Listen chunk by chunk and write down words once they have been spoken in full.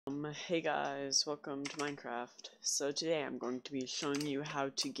Hey guys, welcome to Minecraft. So today I'm going to be showing you how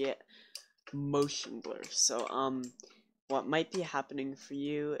to get motion blur. What might be happening for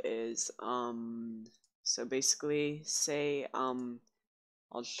you is, so basically, say, I'll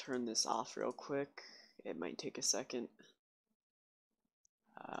just turn this off real quick. It might take a second.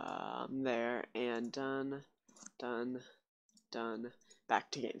 There, and done, back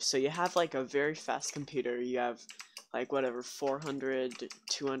to game. So you have like a very fast computer. You have like whatever 400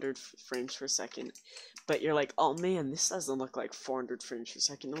 200 frames per second, but you're like, oh man, this doesn't look like 400 frames per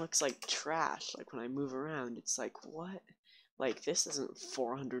second. It looks like trash. Like when I move around, it's like, what? Like this isn't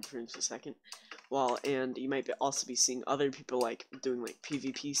 400 frames per second. Well, and you might also be seeing other people like doing like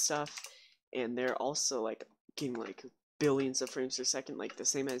PvP stuff, and they're also like getting like billions of frames per second, like the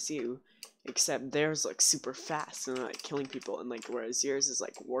same as you, except theirs like super fast and they're like killing people, and like whereas yours is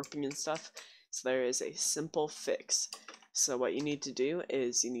like warping and stuff. So there is a simple fix. So what you need to do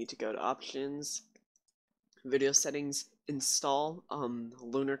is you need to go to options, video settings, install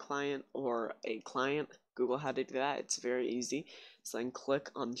Lunar client or a client. Google how to do that. It's very easy. So then click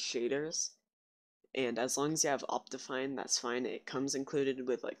on shaders, and as long as you have Optifine, that's fine. It comes included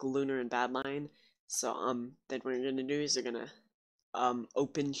with like Lunar and Badline. So then what you're gonna do is you're gonna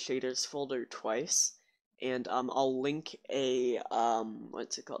open shaders folder twice, and I'll link a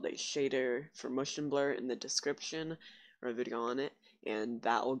what's it called, a shader for motion blur in the description, or a video on it, and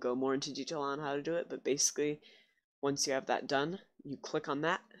that will go more into detail on how to do it. But basically, once you have that done, you click on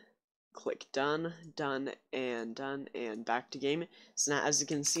that, click done, and back to game. So now, as you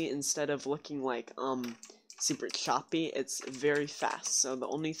can see, instead of looking like super choppy, it's very fast. So the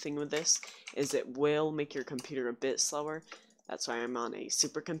only thing with this is it will make your computer a bit slower. That's why I'm on a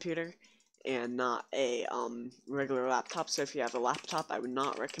supercomputer and not a regular laptop. So if you have a laptop, I would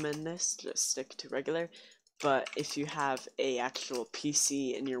not recommend this. Just stick to regular. But if you have a actual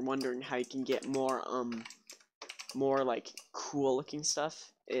PC and you're wondering how you can get more like cool looking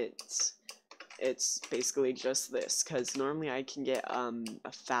stuff, it's basically just this, because normally I can get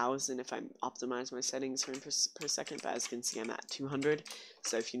 1,000 if I optimize my settings per second, but as you can see, I'm at 200.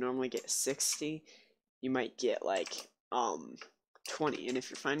 So if you normally get 60, you might get like 20, and if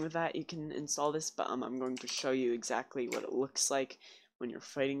you're fine with that, you can install this. But I'm going to show you exactly what it looks like when you're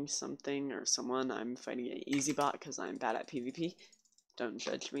fighting something or someone. I'm fighting an easy bot because I'm bad at PvP. Don't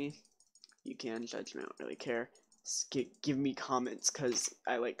judge me. You can judge me, I don't really care. Just give me comments, because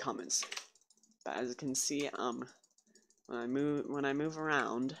I like comments. But as you can see, when I move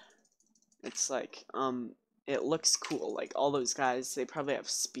around, it's like it looks cool. Like all those guys, they probably have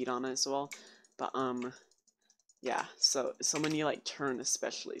speed on it as well. But yeah, so when you like turn,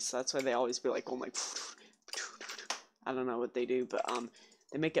 especially, so that's why they always be like going like, I don't know what they do, but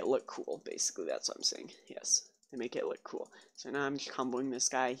they make it look cool. Basically, that's what I'm saying. Yes, they make it look cool. So now I'm just comboing this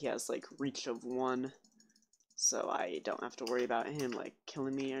guy. He has like reach of 1, so I don't have to worry about him like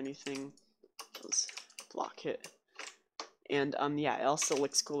killing me or anything. Just block hit. And yeah, it also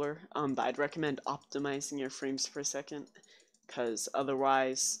looks cooler. But I'd recommend optimizing your frames per second, because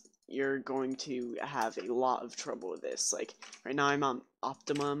otherwise you're going to have a lot of trouble with this. Like right now I'm on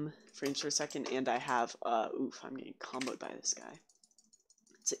optimum frames per second, and I have oof, I'm getting comboed by this guy.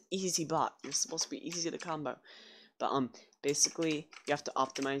 It's an easy bot. You're supposed to be easy to combo. But basically you have to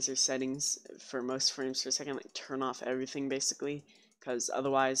optimize your settings for most frames per second, like turn off everything basically, because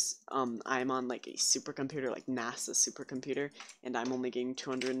otherwise I'm on like a supercomputer, like NASA supercomputer, and I'm only getting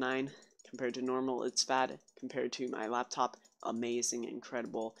 209 compared to normal. It's bad. Compared to my laptop, amazing,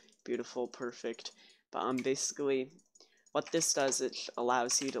 incredible, beautiful, perfect. But basically what this does, it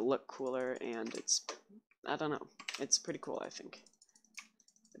allows you to look cooler, and it's, I don't know, it's pretty cool, I think.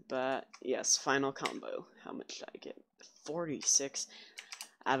 But yes, final combo. How much did I get? 46.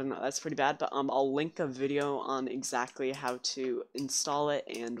 I don't know, that's pretty bad, but I'll link a video on exactly how to install it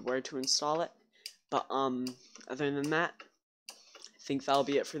and where to install it. But other than that, I think that'll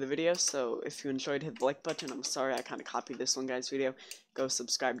be it for the video. So if you enjoyed, hit the like button. I'm sorry I kind of copied this one guy's video. Go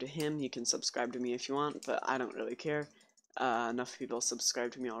subscribe to him. You can subscribe to me if you want, but I don't really care. Enough people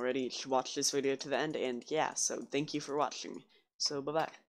subscribe to me already. You should watch this video to the end, and yeah, so thank you for watching. So bye bye.